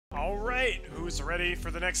Alright, who's ready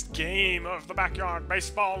for the next game of the Backyard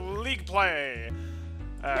Baseball League play?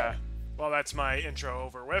 Well, that's my intro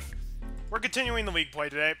over with. We're continuing the league play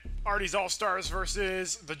today. Artie's All-Stars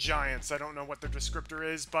versus the Giants. I don't know what their descriptor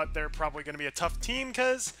is, but they're probably going to be a tough team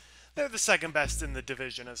because they're the second best in the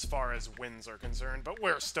division as far as wins are concerned, but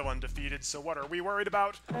we're still undefeated, so what are we worried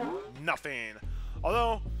about? Nothing.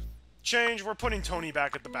 Although, we're putting Tony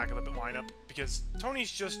back at the back of the lineup because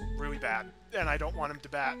Tony's just really bad, and I don't want him to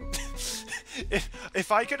bat.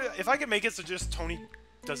 if I could make it so just Tony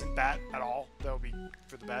doesn't bat at all, that would be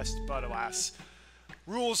for the best, but alas.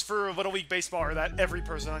 Rules for Little League Baseball are that every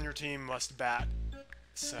person on your team must bat.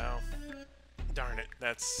 So, darn it,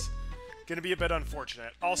 that's gonna be a bit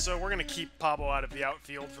unfortunate. Also, we're gonna keep Pablo out of the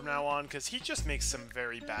outfield from now on because he just makes some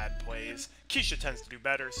very bad plays. Keisha tends to do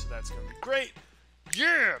better, so that's gonna be great.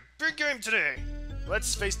 Yeah, big game today.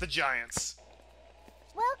 Let's face the Giants.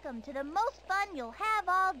 Welcome to the most fun you'll have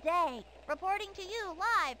all day. Reporting to you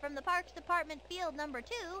live from the Parks Department Field number 2,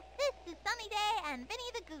 this is Sunny Day and Vinny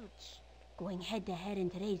the Gooch. Going head-to-head in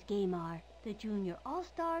today's game are the Junior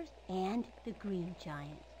All-Stars and the Green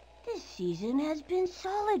Giants. This season has been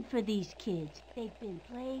solid for these kids. They've been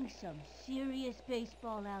playing some serious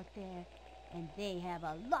baseball out there, and they have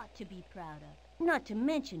a lot to be proud of. Not to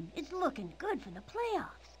mention, it's looking good for the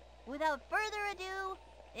playoffs. Without further ado,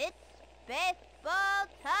 it's baseball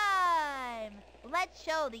time! Let's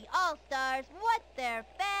show the All-Stars what their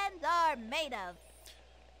fans are made of.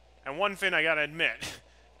 And one thing I gotta admit,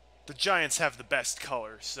 the Giants have the best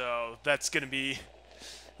color, so it's gonna be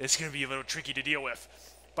a little tricky to deal with.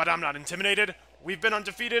 But I'm not intimidated. We've been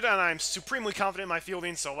undefeated, and I'm supremely confident in my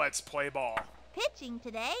fielding, so let's play ball. Pitching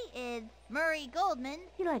today is Murray Goldman.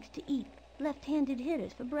 He likes to eat left-handed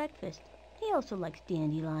hitters for breakfast. He also likes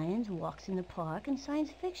dandelions, walks in the park, and science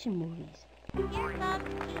fiction movies. Here comes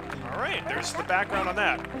Pete. Alright, there's the background on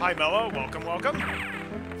that. Hi, Mello. Welcome, welcome.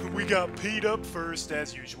 We got Pete up first,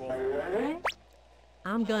 as usual.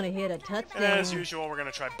 I'm gonna hit a touchdown. As usual, we're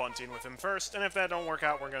gonna try bunting with him first, and if that don't work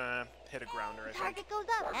out, we're gonna hit a grounder, I think. Target goes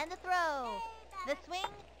up, and the throw. The swing.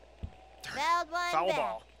 Fouled one Foul back,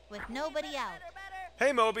 ball. with nobody out. Hey,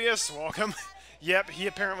 Mobius. Welcome. Yep, he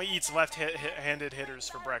apparently eats left-handed hitters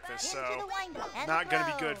for breakfast, Into so the windup, and not the gonna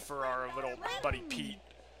be throw. good for our little buddy Pete.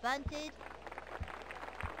 Bunted.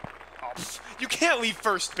 Oh, you can't leave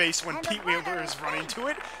first base when And the Pete Wheeler runner is is running safe. to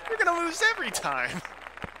it. You're gonna lose every time.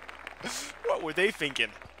 What were they thinking?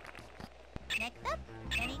 Next up,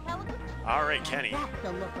 Kenny Kawaguchi. All right, Kenny. That's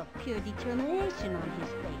a look of pure determination on his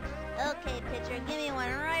face. Okay, pitcher, give me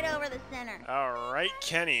one right over the center. All right,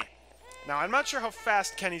 Kenny. Now, I'm not sure how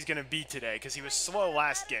fast Kenny's gonna be today because he was slow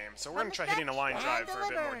last game, so we're gonna try hitting a line drive for a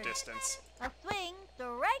bit more distance. A swing,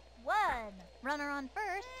 strike one. Runner on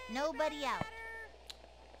first, nobody out.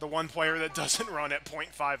 The one player that doesn't run at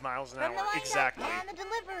 0.5 miles an From the hour. windup Exactly. and the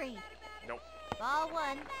delivery. Nope. Ball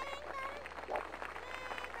one.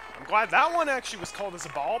 I'm glad that one actually was called as a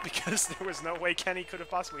ball because there was no way Kenny could have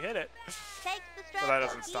possibly hit it. Takes the strike. But that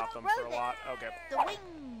doesn't stop them for a lot. Okay. The wing.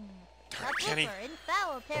 Darn, A Kenny. blooper in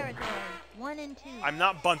foul territory. 1 and 2. I'm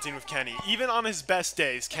not bunting with Kenny. Even on his best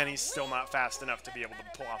days, Kenny's still not fast enough to be able to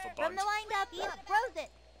pull off a From bunt. the windup, he throws it.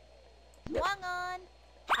 Swung on.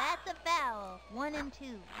 That's a foul. 1 and 2.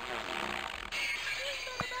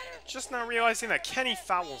 Just not realizing that Kenny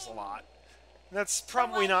fouls a lot. That's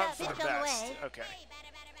probably not for the Pitch on the best. way. Okay.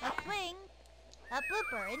 A swing. A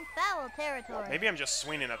blooper in foul territory. Maybe I'm just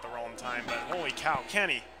swinging at the wrong time, but holy cow,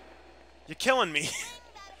 Kenny. You're killing me.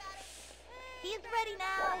 He's ready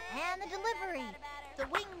now. And the delivery. The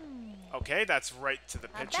wing. Okay, that's right to the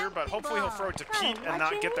pitcher, but hopefully he'll throw it to Pete and Watch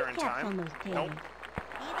not your get there in kneecaps on time. those Nope. cans.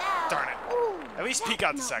 He's out. Darn it. Ooh, At least Pete that's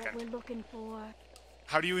got the not second. what we're looking for.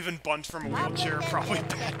 How do you even bunt from a wheelchair? Probably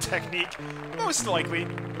bad technique. Most likely.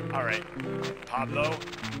 Alright. Pablo,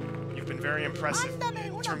 you've been very impressive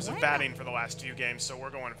in terms of batting for the last few games, so we're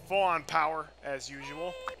going full-on power, as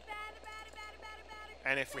usual.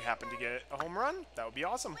 And if we happen to get a home run, that would be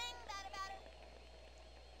awesome.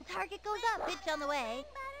 The target goes up. Pitch on the way.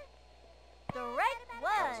 Strike That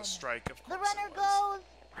one. was a strike, of The course runner it was.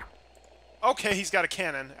 goes Okay, he's got a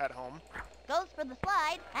cannon at home. for the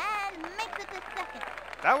slide and makes it to second.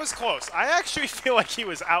 That was close. I actually feel like he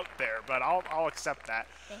was out there, but I'll accept that.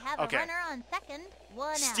 They have Okay. a runner on second.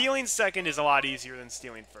 1 out. Stealing second is a lot easier than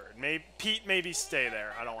stealing third. Pete, maybe stay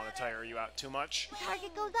there. I don't want to tire you out too much. The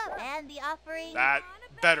target goes up and the offering. That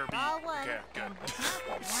better be. Ball one. Okay, good. And the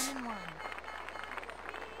count is 1 and 1.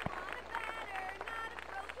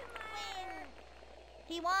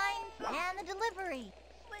 He winds and the delivery.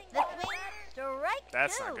 The swing, strike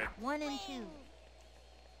That's 2. not good. 1 and 2.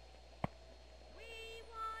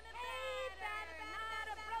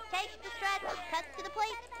 Takes the stretch, cuts to the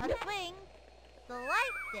plate, a swing,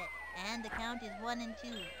 sliced it, and the count is 1-2.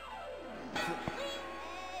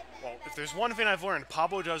 Well, if there's one thing I've learned,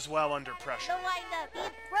 Pablo does well under The pressure. windup, he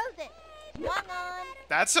throws it. Swung on.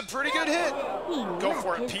 That's a pretty good hit. He Go left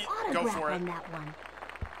for it, his Pete. Go autograph for it. on that one.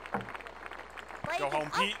 Plays Go it home,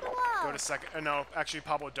 up Pete. the wall. Go to second. No, actually,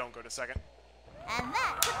 Pablo, don't go to second. And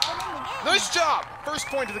that puts them in the game. Nice job! First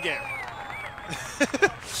point of the game.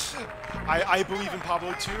 I believe in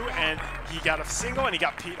Pablo too, and he got a single and he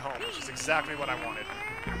got Pete home, which is exactly what I wanted.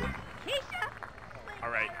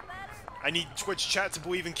 Alright. I need Twitch chat to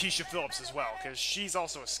believe in Keisha Phillips as well, because she's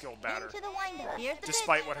also a skilled batter, Into the windup. Here's the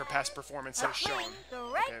despite pitch. what her past performance A has shown. swing,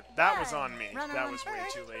 strike Okay, that was one. on me. Runner That on was way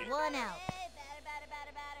first, too late. 1 out.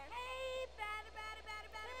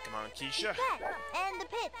 Come on, Keisha. Set. And the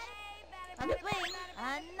pitch. A swing,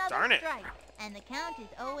 another Darn it. strike. And the count is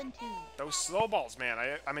 0-2. Those slow balls, man.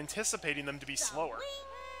 I'm anticipating them to be slower.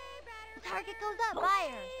 The target goes up.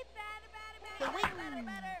 Fire. Swing.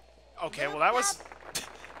 Okay, well that was...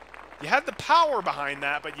 You had the power behind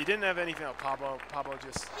that, but you didn't have anything else. Pablo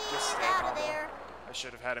just He's stay, out of Pablo. there. I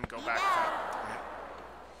should have had him go back. out.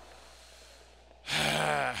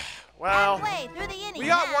 Well, Halfway through the inning we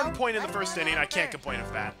got now. 1 point in the A first runner inning. on I can't first. complain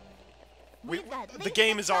of that. We've got The Lisa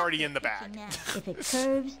game is already in the pitching bag. now. If it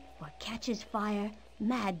curves or catches fire,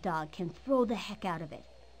 Mad Dog can throw the heck out of it.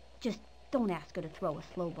 Just don't ask her to throw a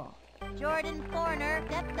slow ball. Jordan Forner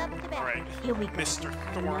steps up to bat. All right, Here we go. Mr.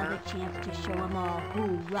 Another Thorner. chance to show them all who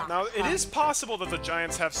rocks. Now, it hard. is possible that the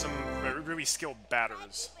Giants have some really skilled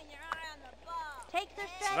batters. Takes her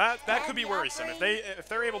So stretch, that could and be the worrisome offering. if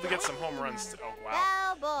they're able to get some home runs. Oh wow,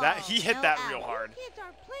 Foul ball. that he hit No that out. real hard.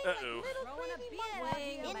 Uh-oh.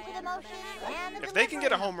 Into the motion and the If they can get a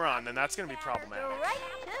delivery. home run, then that's going to be problematic. Strike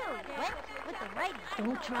two. Went with the righty.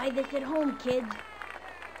 Don't try this at home, kids.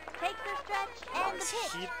 Takes her stretch and the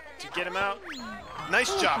pitch. Heat to get him out.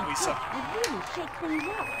 Nice job, Lisa. You really shake things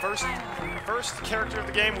up. First character of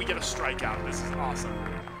the game, we get a strikeout. This is awesome.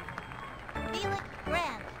 Felix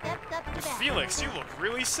Grant steps up to bat. Felix, you look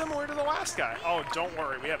really similar to the last guy. Oh, don't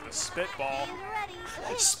worry, we have the spitball. He's ready. The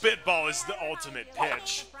pitch. Spitball is the ultimate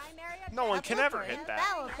pitch. No one A can ever blooper hit in that.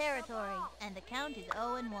 foul territory, and the count is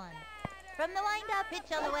 0-1. From the windup,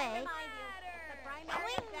 pitch on the way.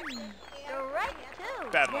 Swing. Strike two.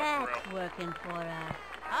 Bad luck, That's bro. working for us.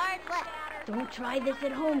 Hard left. Don't try this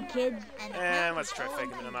at home, kids. And, the And count let's is try 0-2.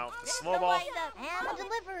 faking them out with the The slow ball. windup and the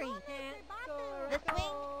delivery. The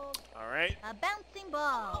swing. All right, A bouncing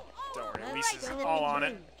ball. don't worry, The Lisa's right to all on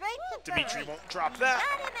it. Straight to Dimitri first. won't drop that.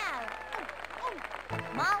 Got him out.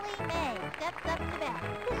 Molly May steps up to bat.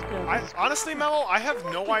 This girl I is honestly, Mello, I have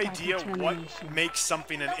no Look at that idea what determination. makes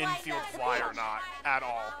something an infield fly or not at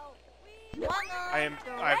all. Swung on. I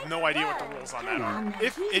have no idea what the rules on that are.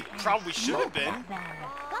 If it probably should have been, Solid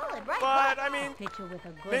right but hook. I mean, Pitcher with a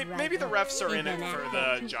good maybe the right refs are hook in is it an for asset the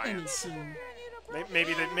to any Giants. team.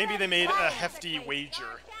 Maybe they made a hefty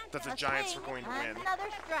wager that the A Giants were swing, going to win. Another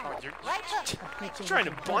strike. Oh, you're- Right hook. Pitcher trying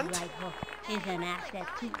with to a good bunt? right hook is an asset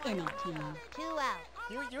to any team. 2 out.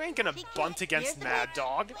 You ain't gonna bunt against Here's the Mad pitch.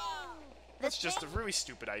 Dog. The That's just a swing, really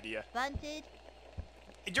stupid idea. bunted.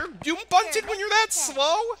 You Pitcher bunted when you're that makes the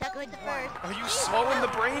slow? catch. Chuck it to first. Are you slow in the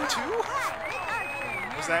brain too? Was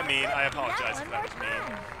Was that mean? I apologize if that was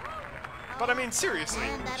mean. But I mean, seriously,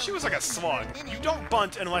 she was like a slug. You don't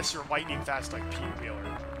bunt unless you're lightning fast like Pete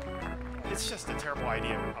Wheeler. It's just a terrible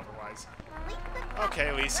idea otherwise.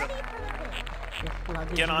 Okay, Lisa. This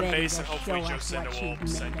slug is Get on ready base to and hopefully show us Jocinda what will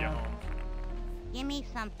she's send made you of. home. Give me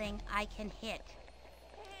something I can hit.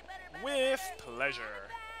 With pleasure.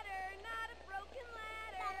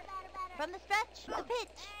 From the stretch, the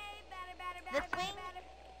pitch. The swing.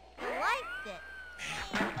 Sliced it.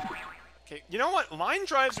 Okay, you know what? Line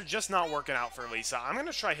drives are just not working out for Lisa. I'm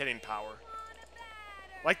gonna try hitting power.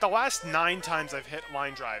 Like the last 9 times I've hit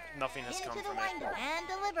line drive, nothing has come Into the from it. window and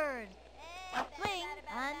delivered. A swing.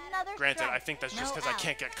 Another Granted, strike. I think that's just No because I out.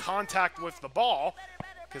 can't get contact with the ball,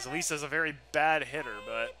 because Lisa's a very bad hitter,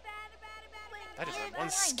 but that is like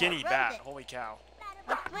one skinny bat. Holy cow.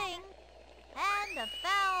 A swing. And a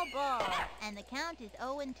foul ball. And the count is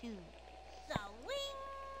 0-2.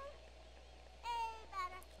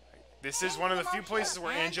 This is one of the few places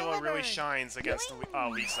where Angela really shines against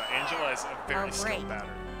Lisa. Angela is a very skilled batter.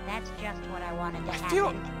 That's just what I wanted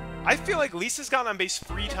to I feel like Lisa's gotten on base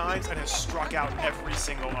 3 times and has struck out every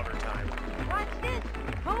single other time. Watch this.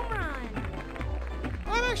 Home run.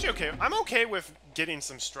 Well, I'm actually okay. I'm okay with getting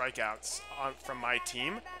some strikeouts from my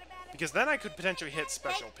team, because then I could potentially hit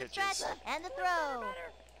special pitches. And the throw.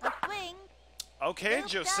 A swing. Okay,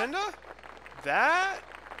 Jocinda, that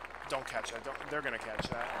don't catch that. They're gonna catch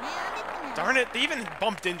that. And it's a miss. Darn it! They even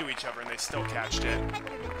bumped into each other and they still catched it.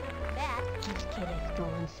 Petrovic is back. This kid has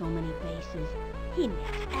stolen so many bases. He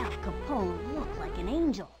makes Al Capone look like an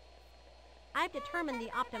angel. I've determined the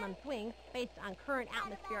optimum swing based on current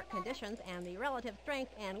atmospheric conditions and the relative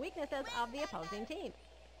strengths and weaknesses of the opposing team.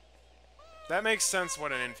 That makes sense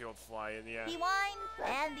what an infield fly is, yeah. He winds,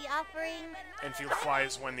 and the offering. Infield fly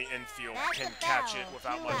is when the infield That's can a catch foul. it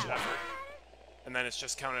without 2 much out. effort. And then it's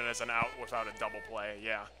just counted as an out without a double play,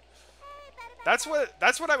 yeah. That's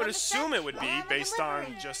what I would assume it would be based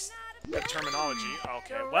on just the terminology.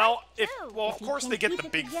 Okay, well, of course they get the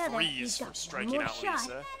big freeze for striking out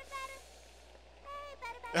Lisa.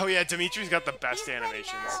 Oh yeah, Dimitri's got the best He's ready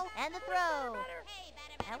animations. now, and the throw.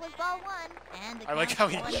 That was ball 1, and the I like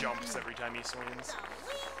count how is he 1-2. jumps every time he swings.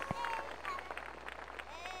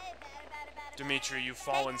 Dimitri, you've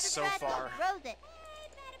fallen Takes the so stretch, far. throws it.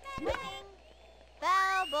 Swinging.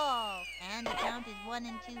 Foul ball, and the count is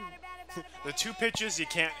 1-2. The 2 pitches you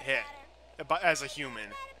can't hit as a human.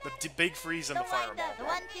 The big freeze and the fireball. The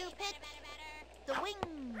 1-2 pitch. The wing.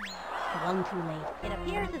 One too late. It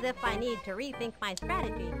appears as if I need to rethink my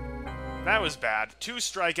strategy. That was bad. 2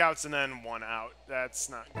 strikeouts and then 1 out. That's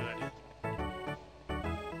not good.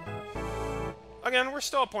 Again, we're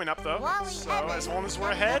still a point up, though. Wally So Evans as long as we're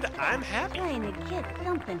ahead, I'm happy. Trying to get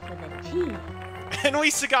something for the team. And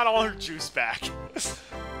Lisa got all her juice back. May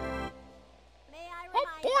I Oh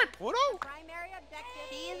boy, Pluto! primary objective?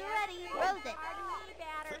 She is ready. Throws it.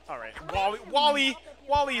 Alright,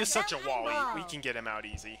 Wally is such a Wally. We can get him out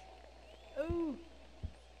easy.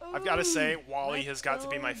 I've got to say, Wally has got to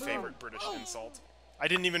be my favorite British insult. I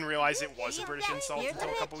didn't even realize it was a British insult until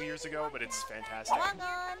a couple years ago, but it's fantastic. Swung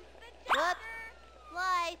on. Whoop.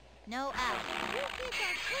 Fly. No out.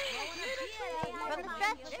 From the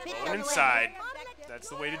stretch, pitch on Going the inside. way. That's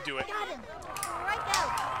the way to do it. Got him. Strike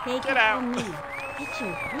out. Take Get it out. from me.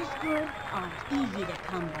 Pitchers this good aren't easy to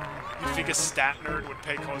come by. You think a stat nerd would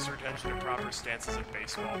pay closer attention to proper stances in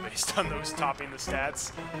baseball based on those topping the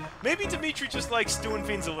stats? Maybe Dimitri just likes doing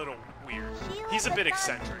things a little weird. He's a bit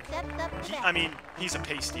eccentric. He's a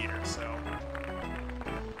paste eater, so...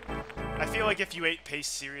 I feel like if you ate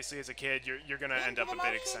paste seriously as a kid, you're gonna end up a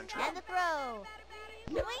bit eccentric. And the throw.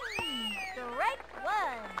 Swing. Strike 1.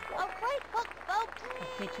 A right hook, folks.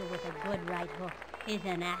 A pitcher with a good right hook is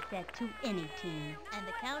an asset to any team. And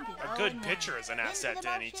the count is A good 0-1. pitcher is an Into asset the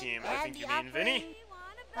to any motion, team. I and think you the mean Vinny.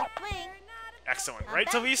 offering. A swing. Excellent. A Right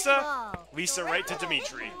to bouncing Lisa. ball. Lisa right to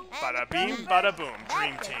Dimitri. And Bada the beam, throw. bada boom.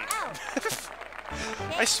 Dream That's it. team.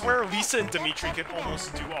 Out. I swear Lisa and Dimitri could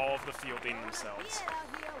almost do all of the fielding themselves.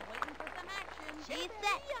 She's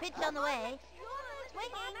set. Pitch on the way.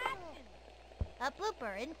 Swinging. A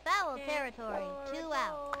blooper in foul territory. 2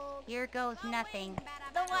 out. Here goes nothing.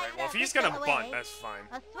 The Alright, well if windup he's pitch gonna on the bunt, way. that's fine.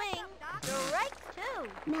 A swing. Strike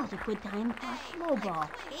 2. Now's a good time for a slow ball.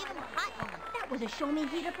 Even hot one. That was a show-me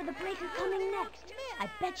heater for the breaker coming next. I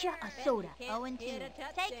bet you a soda. 0-2. Takes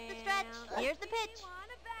the stretch. Here's the pitch.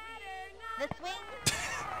 The swing.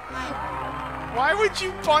 Why would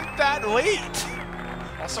you bunt that late?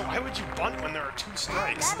 Also, why would you bunt when there are 2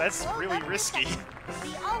 strikes? That's really risky.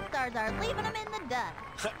 The All-Stars are leaving them in the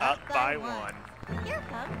dust. Up by 1. Here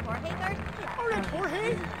comes Jorge Garcia. Alright,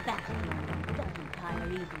 Jorge. Fast one doesn't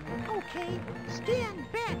tire easily. Okay, stand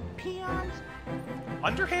back, peons.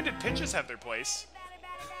 Underhanded pitches have their place.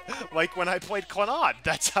 Like when I played Clannad.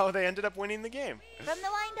 That's how they ended up winning the game. From the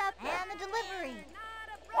windup and the delivery.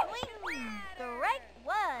 Swing. Strike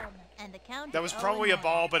 1. And the count That is was probably a 0-1.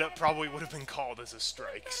 ball, but it probably would have been called as a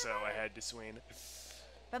strike, so I had to swing.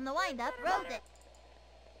 From the windup, rode it.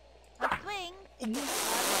 A swing. A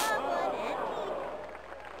long one,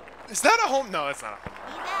 and Is that a home? No, that's not a home.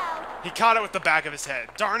 he's out. He caught it with the back of his head.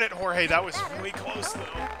 Darn it, Jorge, that was really close, though.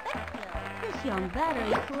 This young batter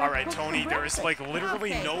is collects Alright, hooks Tony, for there is, like, breakfast.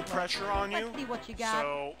 literally Okay, no pressure on you. Let's see what you got.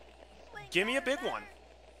 So, give me a big one.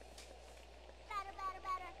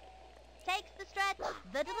 Takes the stretch.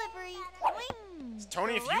 The delivery. Swing.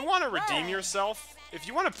 Tony, if you Strike want to redeem 1. yourself, if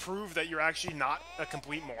you want to prove that you're actually not a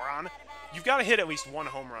complete moron, you've got to hit at least 1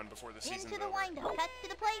 home run before the season's Into the over. windup. Cut to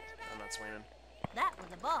the plate. I'm not swinging. That was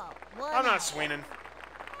a ball. 1 I'm not out. swinging.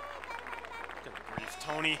 Good grief,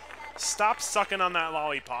 Tony. Stop sucking on that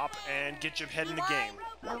lollipop and get your head in the game.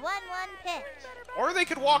 The 1-1 pitch. Or they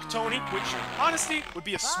could walk Tony, which, honestly, would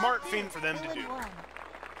be a Ball smart 2, thing for them to 2-1. do.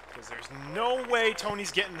 Because there's no way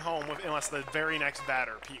Tony's getting home unless the very next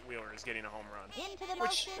batter, Pete Wheeler, is getting a home run. Into the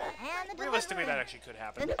Which, motion and the realistically, that delivery. actually could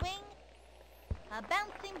happen. The swing. A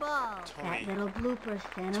bouncing ball. That Tony. little blooper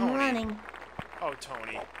sent him Tony. running. Oh,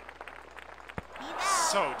 Tony.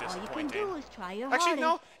 So All you can disappointing. do is try your Actually, hardest.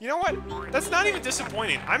 no. You know what? That's not even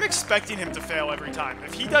disappointing. I'm expecting him to fail every time.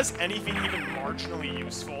 If he does anything even marginally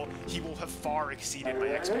useful, he will have far exceeded my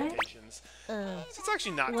expectations. So it's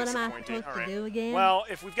actually not What am I disappointing. supposed to All right. do again? Well,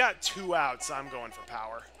 if we've got 2 outs, I'm going for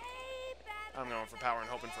power. I'm going for power and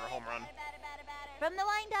hoping for a home run. From the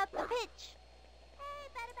wind-up, the pitch.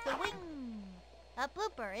 The wing. A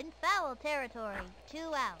blooper in foul territory. 2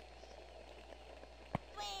 outs.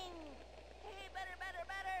 Swing.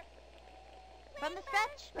 From the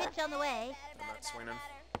stretch, pitch on the way. I'm not swinging.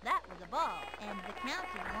 That was a ball, and the count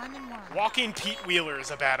is 1-1. Walking Pete Wheeler is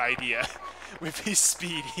a bad idea. With his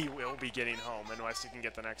speed, he will be getting home unless he can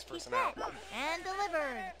get the next person out. And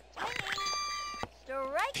delivered. Swinging.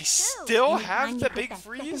 Strike They 2. still Anytime have you the get big that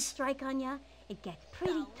second freeze? strike on ya, it gets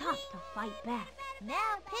pretty tough to fight back. Now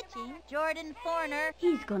pitching, Jordan Forner.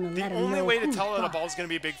 He's gonna The let him only know way to who's tell that a boss. ball's going to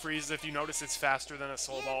be a big freeze is if you notice it's faster than a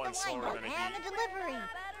slow ball and slower than a And heat. the delivery.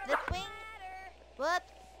 The swing.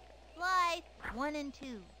 Whoops. Fly. 1 and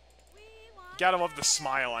 2. Gotta love the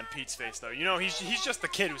smile on Pete's face, though. You know, he's just the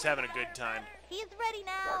kid who's having a good time. He's ready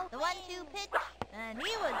now. The 1-2 pitch, and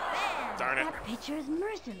he was banned. Darn it. That pitcher's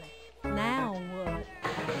merciless. Now what?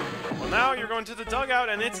 Well, now you're going to the dugout,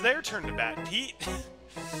 and it's their turn to bat. Pete.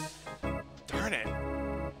 Darn it.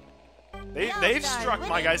 They've struck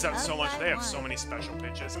my guys out so much. They have so many special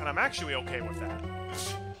pitches, and I'm actually okay with that.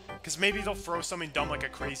 Because maybe they'll throw something dumb like a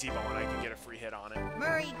crazy ball, and I can get a free hit on it.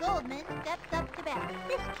 Murray Goldman steps up to bat.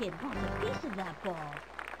 This kid wants a piece of that ball.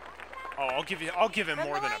 Oh, I'll give him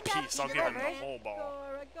more than a piece. I'll give him the whole ball.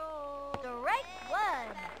 Strike 1.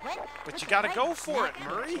 Went But with you the gotta right go for it, back.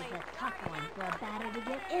 Murray. It's a tough one for a batter to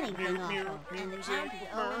get anything off of. Music,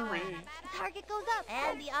 Murray. The target goes up,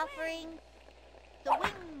 and the offering. The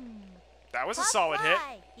wing. That was a Pop solid hit.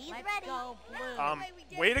 fly. He's ready.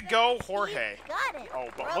 Way to go, Jorge. Got it. Oh,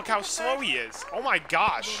 but Throw look to how the slow first. he is. Oh my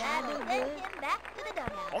gosh. That'll send him back to the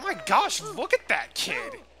dugout. Oh my gosh, look at that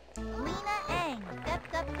kid. Lena Ang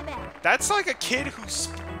steps up to bat. That's like a kid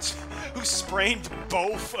who sprained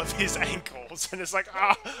both of his ankles and is like,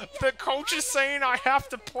 the coach is saying I have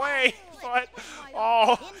to play, but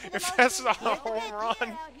if that's not a home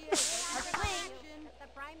run. A swing.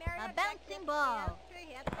 A bouncing ball. And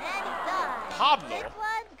he dives. Pablo. This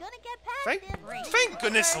one's gonna get past him. Thank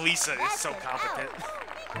goodness Lisa is so competent.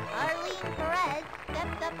 Arlene Perez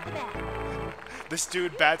steps up to bat. This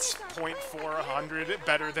dude bats .400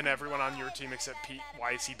 better than everyone on your team except Pete.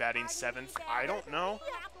 Why is he batting 7th? I don't know.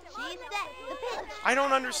 She's set. The pitch. I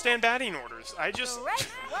don't understand batting orders. I've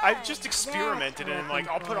just experimented and like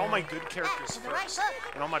I'll put all my good characters first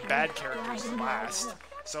and all my bad characters last.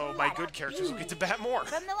 So my good characters will get to bat more.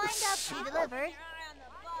 From the windup, he delivers.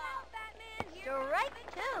 Strike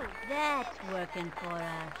 2. That's working for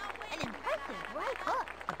us. An impressive right hook.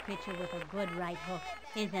 A pitcher with a good right hook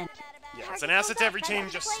isn't. Yeah, it's an asset to every team.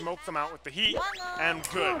 Just smoke them out with the heat and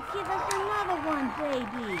good. Oh, give us another one,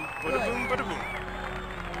 baby. Bada boom, bada boom.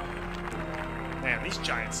 Man, these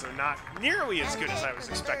Giants are not nearly as good as I was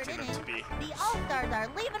expecting them to be. The All-Stars are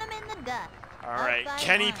leaving them in the dust. All right, Outside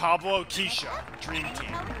Kenny, one. Pablo, Keisha, dream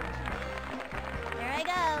team. Here I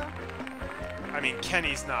go. I mean,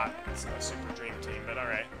 Kenny's not a super dream team, but all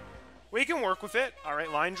right. We can work with it. All right,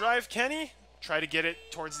 line drive, Kenny. Try to get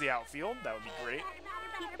it towards the outfield. That would be great.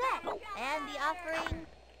 He's set. And the offering.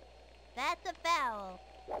 That's a foul.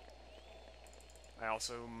 I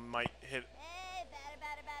also might hit.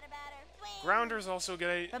 Grounders also get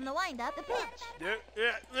a. From the windup, the pitch. Another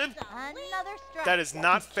strike. That is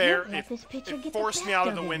not fair. let this pitcher It get the forced me best out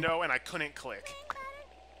of of the him. window and I couldn't click.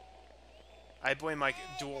 I blame my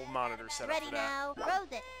dual monitor setup Ready for that. now.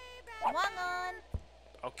 Throws it. Swung on.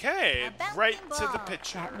 Okay, A bouncing right to the ball.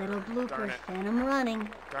 pitcher. That little Darn blooper it. sent him running.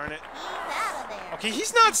 Darn it. He's out of there. Okay,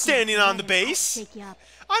 he's not standing on the base. Pick you up.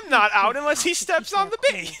 I'm not out unless he steps on the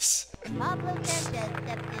base. Pablo Sanchez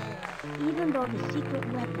steps in. Even though the secret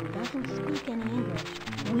weapon doesn't speak any English,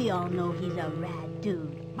 we all know he's a rad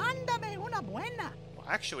dude. Mándame una buena. Well,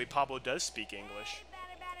 actually, Pablo does speak English.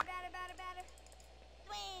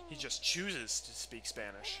 Swing. He just chooses to speak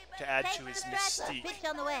Spanish to add to his Take the stretch. mystique. Pitch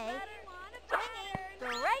on the way. Swinging.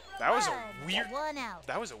 Strike That was a one. weird- One out.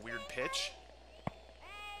 That was a weird pitch.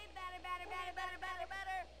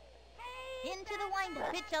 Into the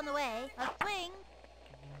windup. Pitch on the way. A swing.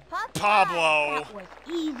 Pop Pablo. That was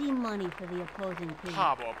easy money for the opposing team.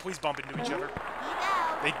 Pablo, please bump into each other. He's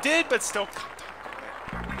out. They did, but still.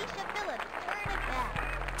 Keisha Phillips. Turn it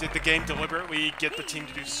back. Did the game deliberately get the team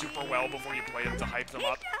to do super well before you play them to hype them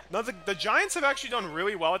up? No, the Giants have actually done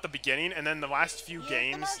really well at the beginning, and then the last few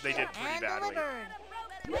games, they did pretty And badly. delivered.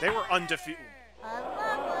 They were undefeated. A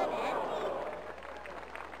long one and deep.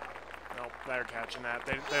 Nope. They're catching that.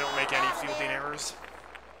 They don't make any fielding errors.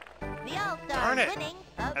 The All-Stars Darn it. winning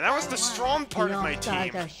up And that was by the 1. strong part The of my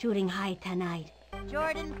All-Stars team. are shooting high tonight.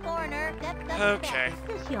 Jordan Foreigner steps up to Okay. bat.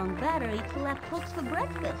 This young batter eats left hooks for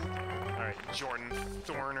breakfast. Alright, Jordan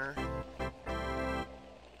Thorner.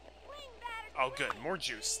 Oh, good. More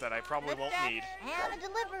juice that I probably won't need. And a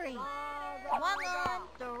delivery. Swung on,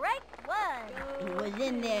 strike 1. He was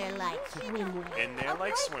in there like swimwear. In there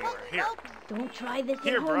like swimwear. Here. Don't try this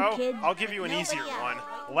Here, at bro. home, kids. I'll give you an easier one.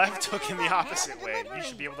 Left hook in the opposite way. You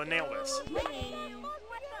should be able to nail this.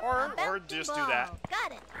 Or just do that.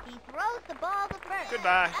 Got it. He throws the ball to first.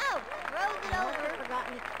 Goodbye. Out. Throws it over.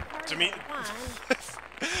 Forgotten it's part of Demi- the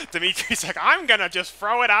fun. Dimitri's like, I'm gonna just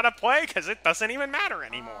throw it out of play because it doesn't even matter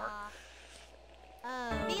anymore.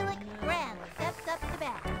 Felix Grant steps up to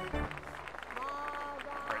bat.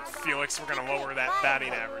 Alright, Felix, we're gonna lower that batting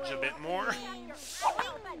average a bit more.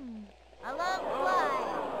 A long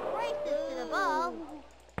fly. Races to the ball.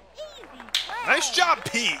 Easy play. Nice job,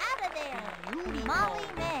 Pete. Out of there. Molly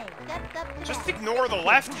May steps up to Just bat. ignore the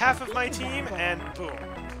left half of my team, and boom,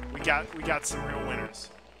 we got some real winners.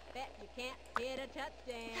 Bet you can't get a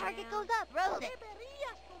touchdown. Target goes up. Throws it.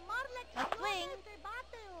 A swing.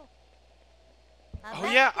 Oh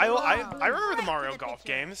yeah, I remember the Mario Golf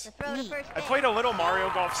games. I played a little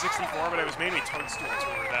Mario Golf 64, but it was mainly Toadstool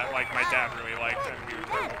Tour that like my dad really liked, and we would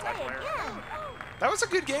play multiplayer. That was a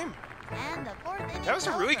good game. That was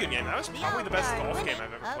a really good game. That was probably the best golf game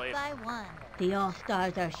I've ever played. The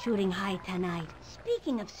All-Stars are shooting high tonight.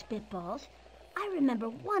 Speaking of spitballs, I remember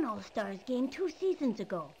one All-Stars game 2 seasons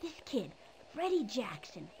ago. This kid, Freddie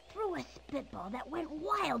Jackson, threw a spitball that went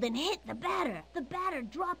wild and hit the batter. The batter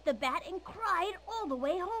dropped the bat and cried all the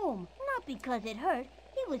way home. Not because it hurt.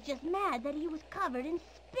 He was just mad that he was covered in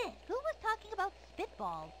spit. Who was talking about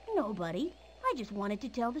spitballs? Nobody. I just wanted to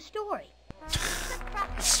tell the story. Ready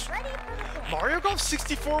for the swing. Mario Golf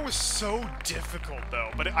 64 was so difficult though,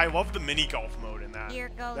 but I love the mini golf mode in that. Here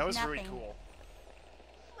goes That was really nothing. cool.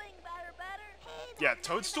 Swing, batter, batter. Yeah,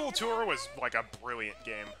 Toadstool Tour was like a brilliant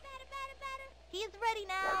game. He's ready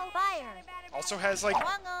now. Fires. Also has like,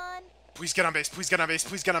 Swung on. please get on base, please get on base,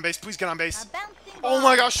 please get on base, please get on A base. bouncing Oh ball.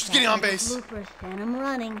 my gosh, she's getting on base. Blooper sent him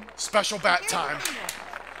running. Special bat time.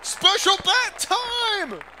 Special bat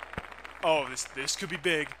time! Oh, this could be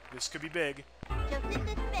big. This could be big.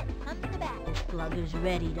 Jacinda Smith comes to bat. The slugger's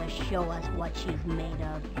ready to show us what she's made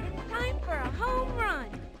of. Time for a home run.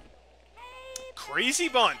 Crazy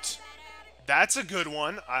bunt. That's a good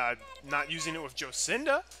one. Not using it with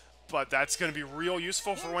Jocinda, but that's going to be real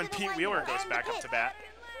useful for when Pete Wheeler goes back up to bat.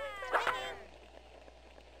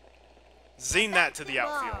 Zing that to the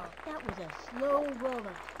outfield. That was a slow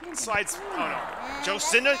roller. Slides. Oh no.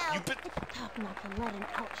 Jocinda, you bit. It's tough not to let an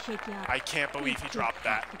out shake you up. I can't believe he dropped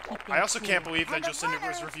that. I also can't believe that Jocinda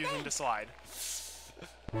was refusing to slide.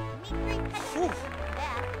 Dimitri Whew.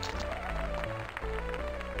 Pettis bat.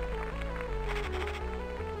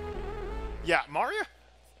 Yeah, Mario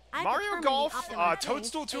I've Mario determined Golf, the optimum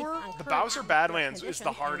Toadstool swing Tour, based on the current Bowser atmospheric Badlands is the conditions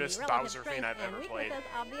and hardest the relative Bowser thing strengths I've and ever played.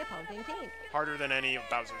 weaknesses of the opposing team. Harder than any of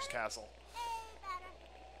Bowser's Castle.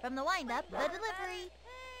 From the windup, the delivery.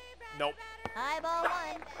 Nope. High ball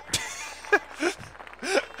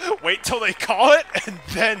 1. Wait till they call it and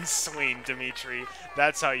then swing, Dimitri.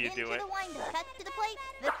 That's how you do Into it. the windup. Cuts to the plate.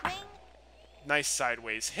 The swing. Nice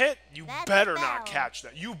sideways hit. You That's better a not foul. catch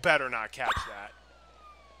that. You better not catch that.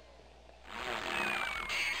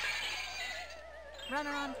 Runner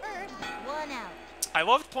on first. 1 out. I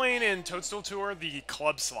loved playing in Toadstool Tour the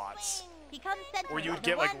club slots, He comes center. where you would The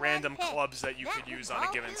get like 1-1 random pitch. clubs that you That could was use on a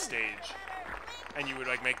ball given 2. stage, and you would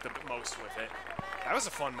like make the most with it. That was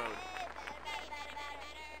a fun mode.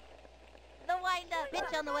 The windup.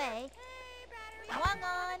 Pitch on the way. Swung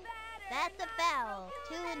on. That's a foul.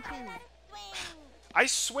 2-2. I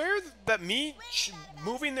swear that me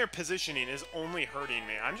moving their positioning is only hurting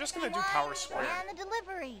me. I'm just gonna do power square. And the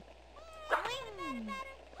delivery. Swing.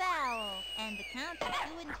 Foul. And the count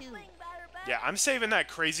is 2-2. Yeah, I'm saving that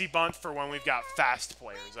crazy bunt for when we've got fast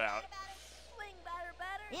players out.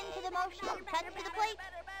 Into the motion. Cut to the plate.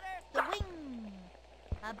 The wing.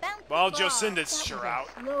 A bounce. Well, ball. Jocinda's sure out.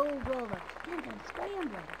 Slow roller. And then scrambling.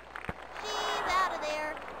 She's out of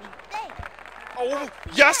there. He's safe. Oh,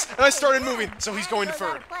 yes! And I started moving, so he's going to Goes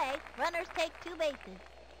out third. of play. Runners take 2 bases.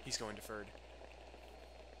 He's going to third.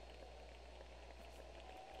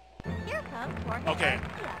 Here comes Jorge Okay,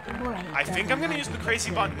 Garcia. Jorge I think I'm going to use the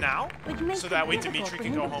crazy bunt now, Which makes so that it way difficult Dimitri for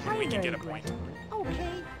can him go to home and we play can get a very point. well.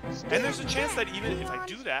 Okay. And there's a chance that even if I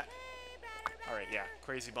do that... Alright, yeah,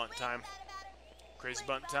 crazy bunt time. Crazy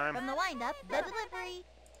bunt time. From the windup, the delivery.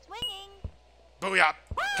 Swinging. Booyah!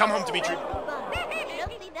 Come home, Dimitri. You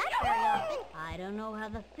don't see that very often. I don't know how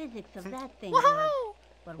the physics of that thing works.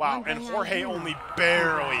 But Wow, one and thing I Jorge do only know,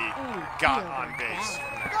 barely only got feel on the base.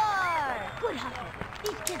 battle. Score! Good hustle.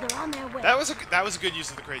 These kids are on their way. That was a good use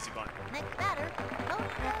of the crazy bunt. Next batter, Tony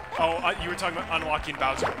Delvecchio. Oh, you were talking about unlocking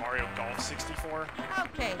Bowser in Mario Golf 64?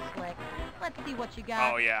 Okay, Slick. Let's see what you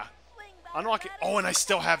got. Oh, yeah. Unlock it. Oh, and I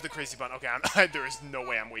still have the crazy bunt. Okay, there is no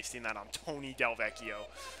way I'm wasting that on Tony Delvecchio.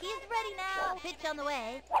 He's ready now. Pitch on the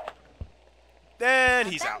way. Then A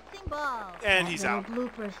he's out. bouncing ball. And he's Little out.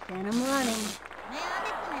 blooper sent him running. And it's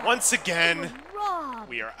an out. Once It again, was robbed.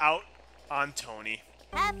 we are out on Tony.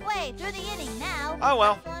 Halfway through the inning now. Oh,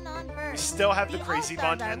 well. First one on We first. still have the crazy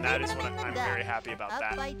All-Stars bunt, are and that is leaving what it in I'm the very dust. happy about Up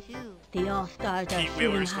that. by 2. The All-Stars are Pete shooting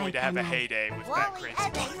Wheeler is high going to have a tonight. heyday with that Wally crazy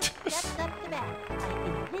Evans bunt. steps up to bat. I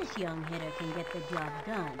think this young hitter can get the job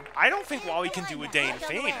done. I don't think Wally can do a dang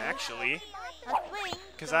thing, actually. A swing.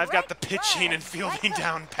 Because I've got the pitching and fielding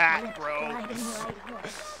down pat, bro. Sliding right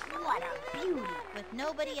hook. What a beauty. With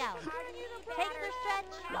nobody out. Take their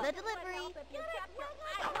stretch. The delivery.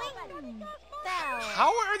 Swing. Foul. How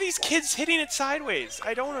are these kids hitting it sideways?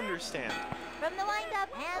 I don't understand. From the windup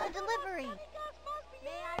and the delivery.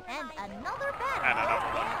 And another batter. And another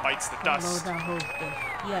goes one down. bites the Follow dust. the hostess.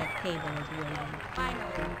 Your table is waiting.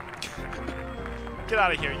 Get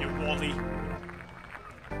out of here, you Wally.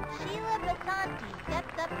 Sheila Basanti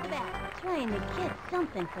steps up to bat. Trying to get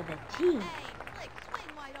something for the team.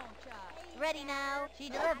 Ready now. She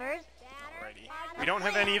delivers. Alrighty. We don't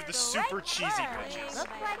have any of the super cheesy pitches. Looks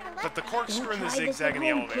like a But the left corkscrew and the Don't try this zigzag and the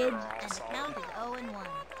at home, elevator kids. are all and the solid. count is 0-1.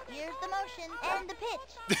 Here's the motion and the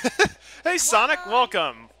pitch. Hey, Sonic,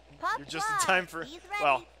 welcome. Pop You're just in fly. time for... He's ready.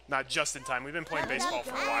 Well, not just in time. We've been playing baseball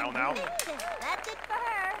for a while now. That's it for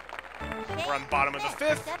her. We're on the bottom of the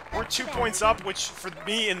fifth. We're 2 points up, which for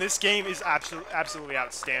me in this game is absolutely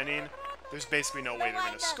outstanding. There's basically no way they're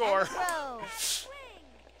going to score. Swinging.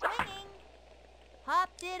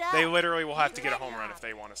 Popped it up. They literally will have to get a home run if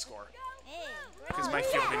they want to score. Hey. Because my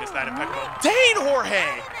fielding is that impeccable. Dang, Jorge!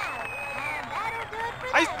 And that'll do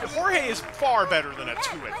it for them. Jorge is far better than a 2 at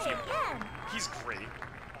Play fielding. again. He's great.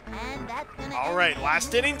 And that's gonna All end right, the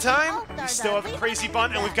last inning. inning time. We All-Stars still are have a leaving crazy it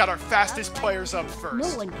bunt, in and the we've got our dust. fastest Up by players up 2.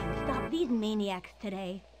 first. No one can stop these maniacs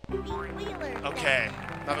today. Pete Wheeler Okay,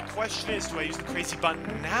 steps now the question is, do I use the crazy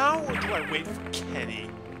button now, or do I wait for Kenny?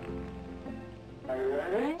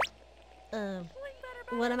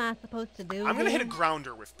 What am I supposed to do? I'm gonna hit a here?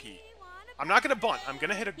 grounder with Pete. I'm not gonna bunt, I'm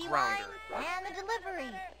gonna hit a He grounder. winds, and the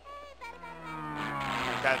delivery.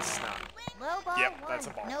 That's not. Low ball Yep, one. that's a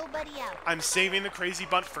ball. Nobody out. I'm saving the crazy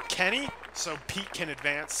bunt for Kenny, so Pete can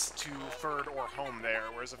advance to third or home there,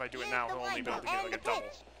 whereas if I do it now, he'll only be able to get like a double.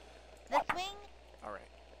 The swing, Alright,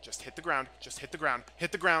 just hit the ground, just hit the ground,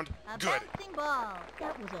 hit the ground. a Good. bouncing ball,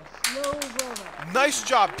 That was a slow roller. Nice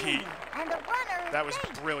job, Pete. and a runner is That was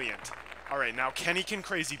safe. brilliant. Alright, now Kenny can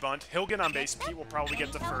crazy bunt. He'll get on base. Pete will probably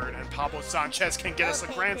get the third, and Pablo Sanchez can get us a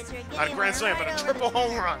grand slam, but a triple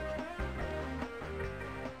home run.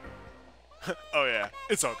 Oh yeah,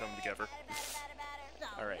 it's all coming together.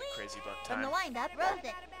 Alright, crazy bunt From the time. windup, rose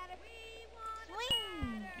it.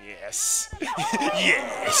 Swing. Yes.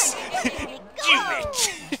 Yes. Do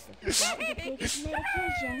it. That was a big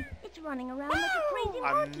medication. It's running around like a crazy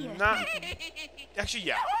monkey or I'm not. something. Actually,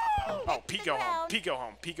 yeah. Oh, Pete go home. Pete go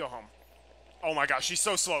home. Pete go home. Oh my gosh, she's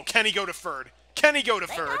so slow. Kenny go to third. Kenny go to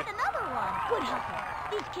They third. got another one. Good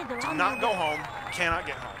hustle. These kids are Do on not their go way. home. Cannot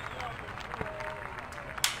get home.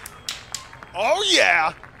 Oh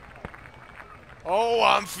yeah. Oh,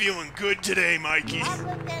 I'm feeling good today, Mikey.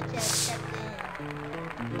 Pablo Sanchez steps in.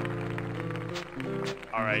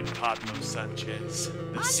 All right, Pablo Sanchez,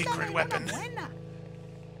 the secret weapon.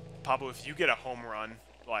 Pablo, if you get a home run,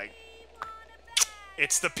 like,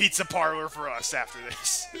 it's the pizza parlor for us after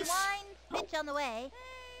this. He winds, pitch on the way.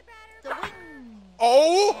 The wing.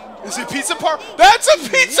 Oh, is it pizza parlor? That's a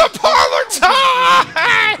pizza parlor time!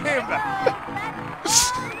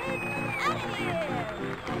 Out of here.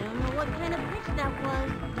 I don't know what kind of pitch that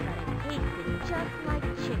was, but it tasted just like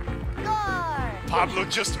chicken. Score. Pablo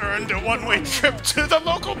just earned a one-way trip to the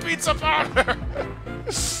local pizza parlor.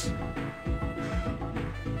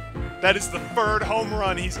 That is the third home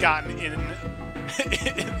run he's gotten in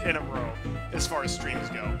a row, as far as streams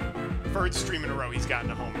go. Third stream in a row he's gotten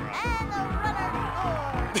a home run. And the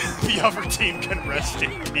runner scores. The other team can rest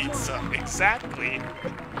in pizza. Exactly.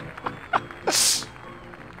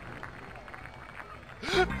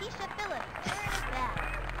 Keisha Phillips, third is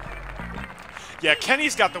back. Yeah,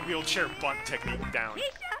 Kenny's got the wheelchair bunt technique down.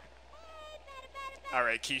 All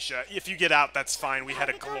right, Keisha, if you get out, that's fine. We had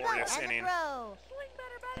a Out it goes, glorious and the inning. throw.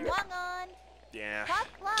 Swung on. Yeah. Top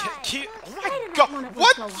fly. Oh my god!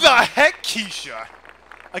 What the heck, Keisha?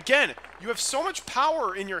 Again, you have so much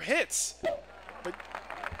power in your hits. But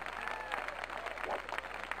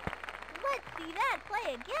Let's see that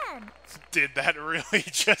play again. did that really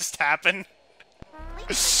just happen?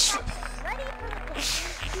 Ready for the pitch.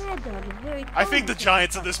 Mad Dog is very I think the talented,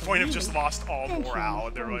 Giants at but this point have just really lost all sensually morale.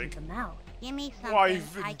 They're foams like, at the mouth. Give me something why I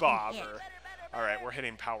even can bother? hit. Alright, we're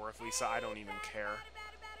hitting power of Lisa. I don't even care.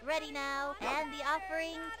 Ready now, and the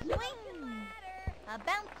offering, swing! A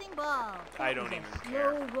bouncing ball. I don't even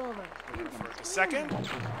care. Slow roller. We're gonna throw it to second.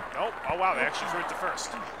 Nope. Oh wow, they actually threw it to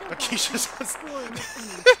first. But Keisha's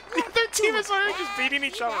the other team is literally just beating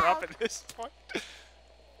each other up at this point. Just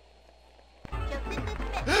in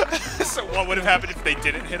this pitch. So what would have happened if they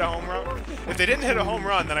didn't hit a home run? If they didn't hit a home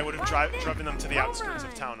run, then I would have driven them to the outskirts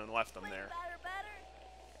of town and left them there.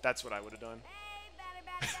 That's what I would have done.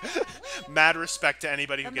 Mad respect to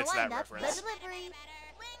anybody who From the gets that windup, the reference. delivery.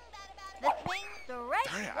 The swing, strike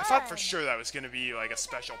Darn it, I thought for one. sure that was going to be like a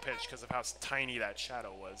special pitch because of how tiny that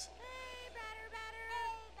shadow was.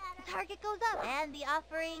 The target goes up, and the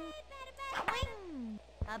offering, swing!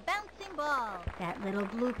 A bouncing ball. That little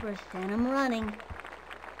blooper sent him running.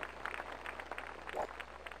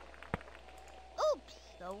 Oops,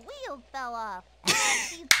 the wheels fell off. And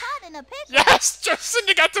he's caught in a pickle. Yes! Justin,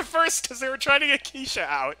 you got to first because they were trying to get Keisha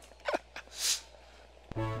out.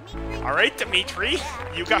 Dimitri, Alright, Dimitri,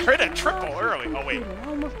 you got rid of triple early. Oh, wait.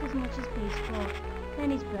 Almost as much as baseball.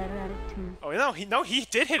 And he's better at it too. Oh, no, he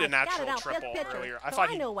did hit a I've got natural it out this triple pitcher, earlier. so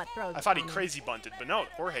I know what throws I thought he are coming. crazy bunted, but no,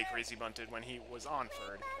 Jorge crazy bunted when he was on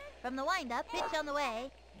third. from the windup, pitch on the way.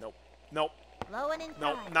 Nope. Nope. Low and inside.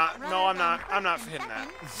 Nope, not- no, I'm not- I'm not hitting that.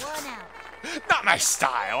 One out. Not my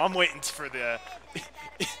style. I'm waiting for the...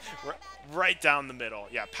 right down the middle.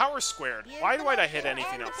 Yeah, power squared. Why do I hit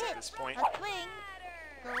anything else at this point? A swing.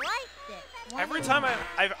 Sliced it. One Every and time one.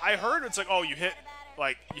 I heard it's like, oh, you hit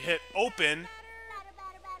open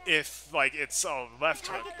if, like, it's a left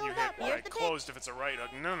hook. You hit, like, closed if it's a right hook.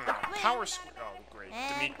 No. Power squared. Oh, great.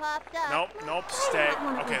 And popped up. Nope, stay.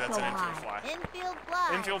 Okay, that's an infield fly. Infield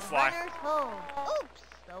fly. Infield fly. Runners hold. Oops,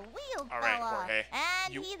 the wheels All fell right, off. Jorge.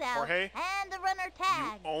 And You- he's out. Jorge, And the runner You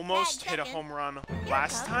tagged. almost Tagged hit a second. home run Here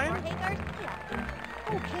last comes time. Jorge Garcia.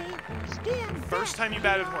 Okay, stand First time you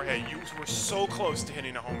batted Jorge, you were so close to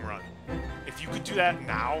hitting a home run. If you could do that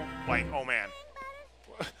now, like, oh man.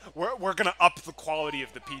 We're gonna up the quality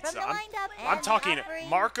of the From pizza. the windup I'm and talking the offering.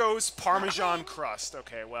 Marco's Parmesan crust.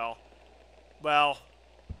 Okay, well,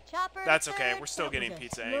 Chopper that's to okay. third. We're still getting was a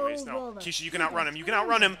pizza slow anyways. No, roller. Keisha, you can outrun him. You can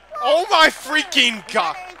outrun him. Oh my freaking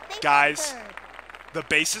god, Runner is safe on guys! third. The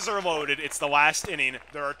bases are loaded. It's the last inning.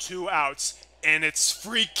 There are 2 outs, and it's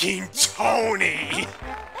freaking Tony.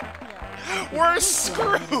 We're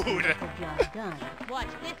screwed. The job done. Watch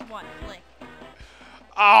this one, Slick.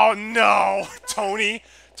 Oh no, Tony,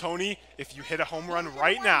 if you hit a home run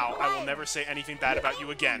right now, I will never say anything bad about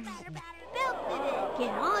you again. Belted it. Get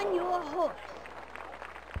on your horse.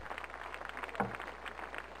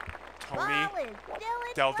 Tony Ball is still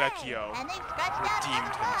in Del play. Vecchio And they've stretched out redeemed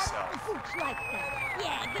another ball. himself. Hoops like that.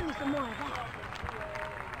 Yeah, give me some more of that.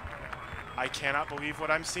 I cannot believe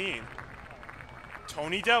what I'm seeing.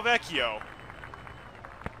 Tony Del Vecchio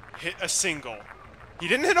hit a single. He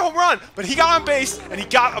didn't hit a home run, but he got on base, and he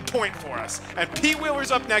got a point for us. And Pete Wheeler's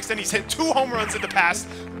up next, and he's hit 2 home runs in the past.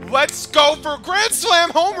 Let's go for Grand Slam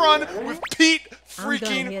home run with Pete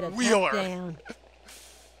freaking Wheeler.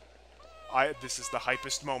 This is the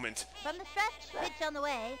hypest moment. From the stretch, pitch on the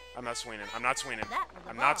way. I'm not swinging. I'm not swinging. That was a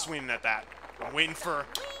I'm ball. not swinging at that. I'm waiting for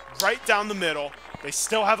right down the middle. They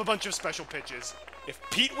still have a bunch of special pitches. If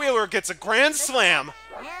Pete Wheeler gets a grand slam,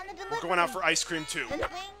 And the delivery. we're going out for ice cream too. The swing.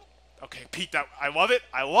 Okay, Pete, I love it.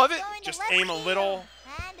 I love it. Going to Just left aim a field. little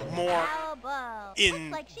And it's a more foul ball. in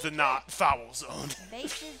Looks like she the tripped. not foul zone.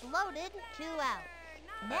 Bases loaded, 2 out.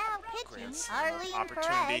 Now pitching, Grand Slam Arlene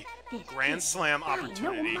opportunity. Perez. This Grand kid, Slam I know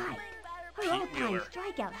opportunity. Mike. Her Pete all-time Wheeler.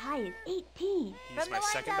 strikeout high is 18. He's From my the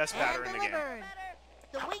second windup best batter in and the game. delivered.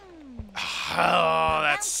 Swing. Oh,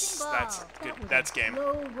 that's Bouncing that's ball. good. That was That's a game.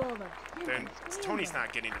 slow roller. Then Tony's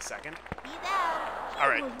not getting a second. He's out. All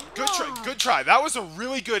right, good try. That was a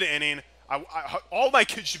really good inning. All my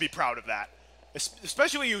kids should be proud of that,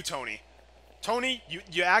 especially you, Tony. Tony, you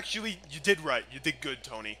did right. You did good,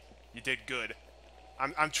 Tony. You did good.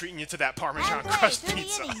 I'm treating you to that Parmesan Halfway crust through the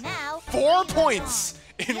pizza. inning now. 4 points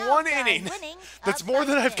in The 1 outside inning. winning That's of more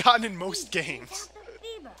than I've Thursday. gotten in most games.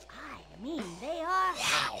 Fever. I mean, they are.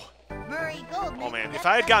 Wow. Murray Goldman. Oh man, if just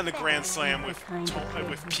I had gotten the unfed. grand slam with Kind of kid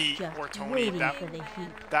with who's Pete just or Tony, waiting that for the heat.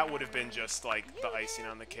 that would have been just like the icing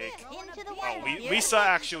on the cake. Into the Oh, windup. Here's Lisa the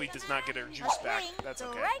actually does not get her juice back. swing, That's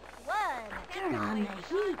okay. strike one. Darn Turn on the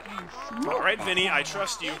heat and smoke. All right, Vinny, I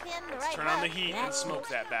trust you. Give him the Let's right turn on the hook. heat and smoke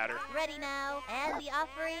that batter. Ready now, and the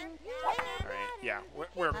offering. All right, yeah,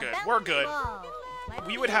 we're A good. bouncy We're good. ball.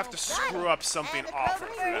 We would have to screw up something And the awful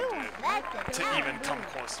throw for them through. That's it. to even come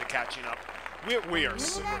close to catching up. We are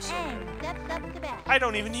so Steps up to bat. I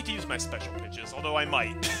don't even need to use my special pitches, although I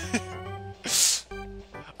might.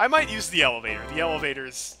 I might use the elevator. The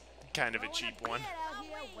elevator's kind of a cheap one.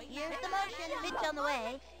 Here's the motion. Pitch on the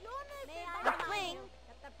way. A swing.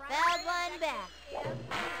 Fouled one back.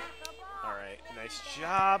 All right, nice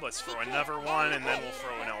job. Let's throw another one, and then we'll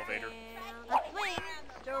throw an elevator. A swing.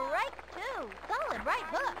 Strike two. Solid right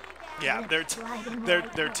hook. Yeah,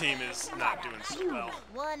 their team is not doing so well.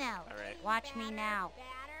 One out. All right, Watch me now.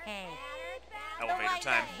 Hey. elevator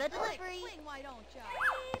time. The delivery.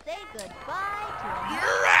 Say goodbye to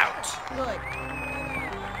You're out. good.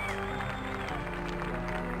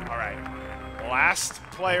 All right, last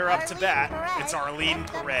player up to Arlene bat. Perez It's Arlene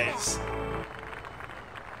steps up to Perez.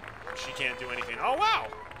 She can't do anything. Oh wow.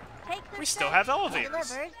 Takes the We still strike. have elevators.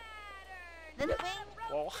 Delivers. The swing.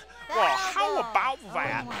 Well, Foul how ball. about Oh,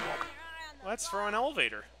 that? my. Let's throw an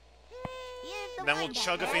elevator. Here's the Then we'll windup.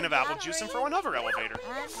 chug a thing of And apple juice and throw another elevator.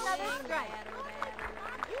 Another strike.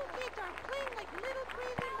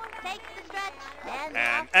 Takes the stretch.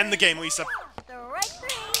 And end the game, Lisa. Strike three.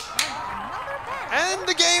 And another batter. End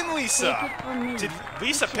the game, Take Lisa. it from me. Did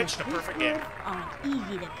Lisa Pitches pitch the this perfect good game? aren't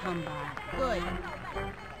easy to come by. Good.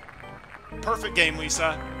 Perfect game,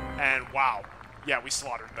 Lisa. And wow. Yeah, we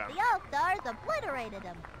slaughtered them. The All-Stars obliterated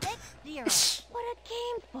them. 6-0. What a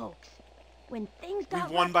game, folks. When things got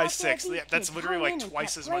We won rough by out there, 6. these Yeah, that's kids literally hung like in and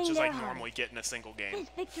twice kept as much playing as I their hardest. normally get in a single game. This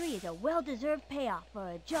victory is a well-deserved payoff for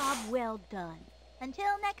a job well done.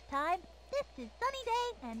 Until next time, this is Sunny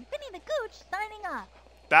Day and Vinny the Gooch signing off.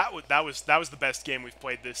 That was the best game we've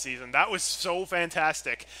played this season. That was so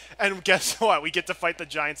fantastic. And guess what? We get to fight the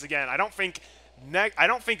Giants again. I don't think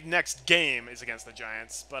next game is against the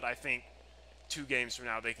Giants, but I think 2 games from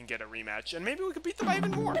now they can get a rematch, and maybe we could beat them by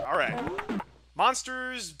even more. All right.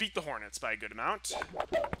 Monsters beat the Hornets by a good amount.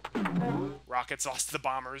 Rockets lost to the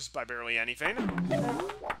Bombers by barely anything.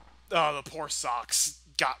 Oh, the poor Sox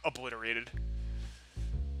got obliterated.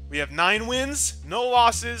 We have 9 wins, no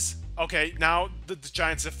losses. Okay, now the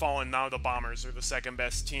Giants have fallen. Now the Bombers are the second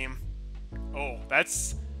best team. Oh,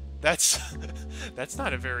 that's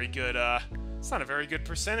not a very good it's not a very good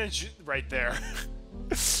percentage right there.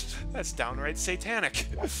 That's downright satanic.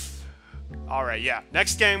 All right, yeah.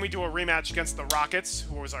 Next game we do a rematch against the Rockets,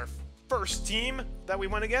 who was our first team that we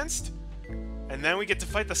went against. And then we get to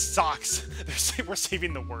fight the Sox. We're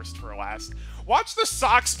saving the worst for last. Watch the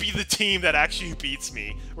Sox be the team that actually beats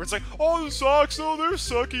me. Where it's like, oh, the Sox, oh, they're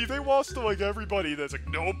sucky. They lost to, like, everybody. That's like,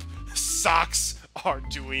 nope. Sox are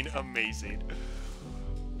doing amazing.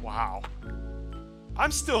 Wow.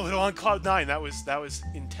 I'm still on cloud 9. That was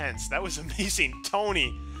intense. That was amazing.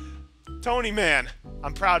 Tony, man,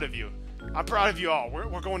 I'm proud of you. I'm proud of you all.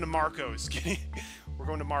 We're going to Marco's. We're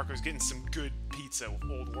going to Marco's getting some good pizza with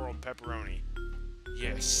Old World pepperoni.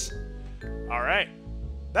 Yes. All right.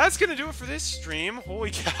 That's gonna do it for this stream. Holy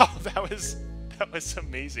cow, that was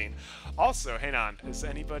amazing. Also, hang on. Is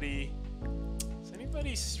anybody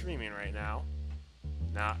streaming right now?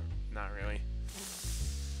 Not really.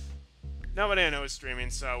 Nobody I know is streaming,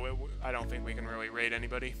 so I don't think we can really rate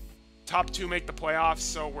anybody. Top 2 make the playoffs,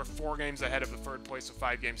 so we're 4 games ahead of the 3rd place with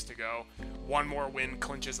 5 games to go. 1 more win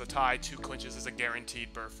clinches a tie, 2 clinches is a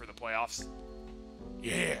guaranteed berth for the playoffs.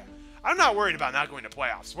 Yeah. I'm not worried about not going to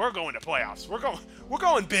playoffs. We're going to playoffs. We're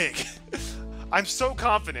going big. I'm so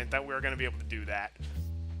confident that we're going to be able to do that.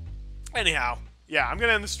 Anyhow, yeah, I'm going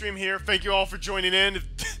to end the stream here. Thank you all for joining in.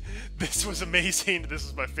 This was amazing. This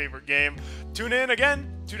is my favorite game. Tune in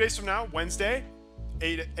again 2 days from now, Wednesday,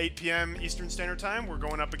 8 p.m. Eastern Standard Time. We're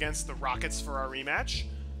going up against the Rockets for our rematch.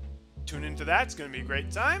 Tune into that. It's going to be a great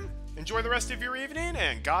time. Enjoy the rest of your evening,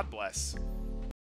 and God bless.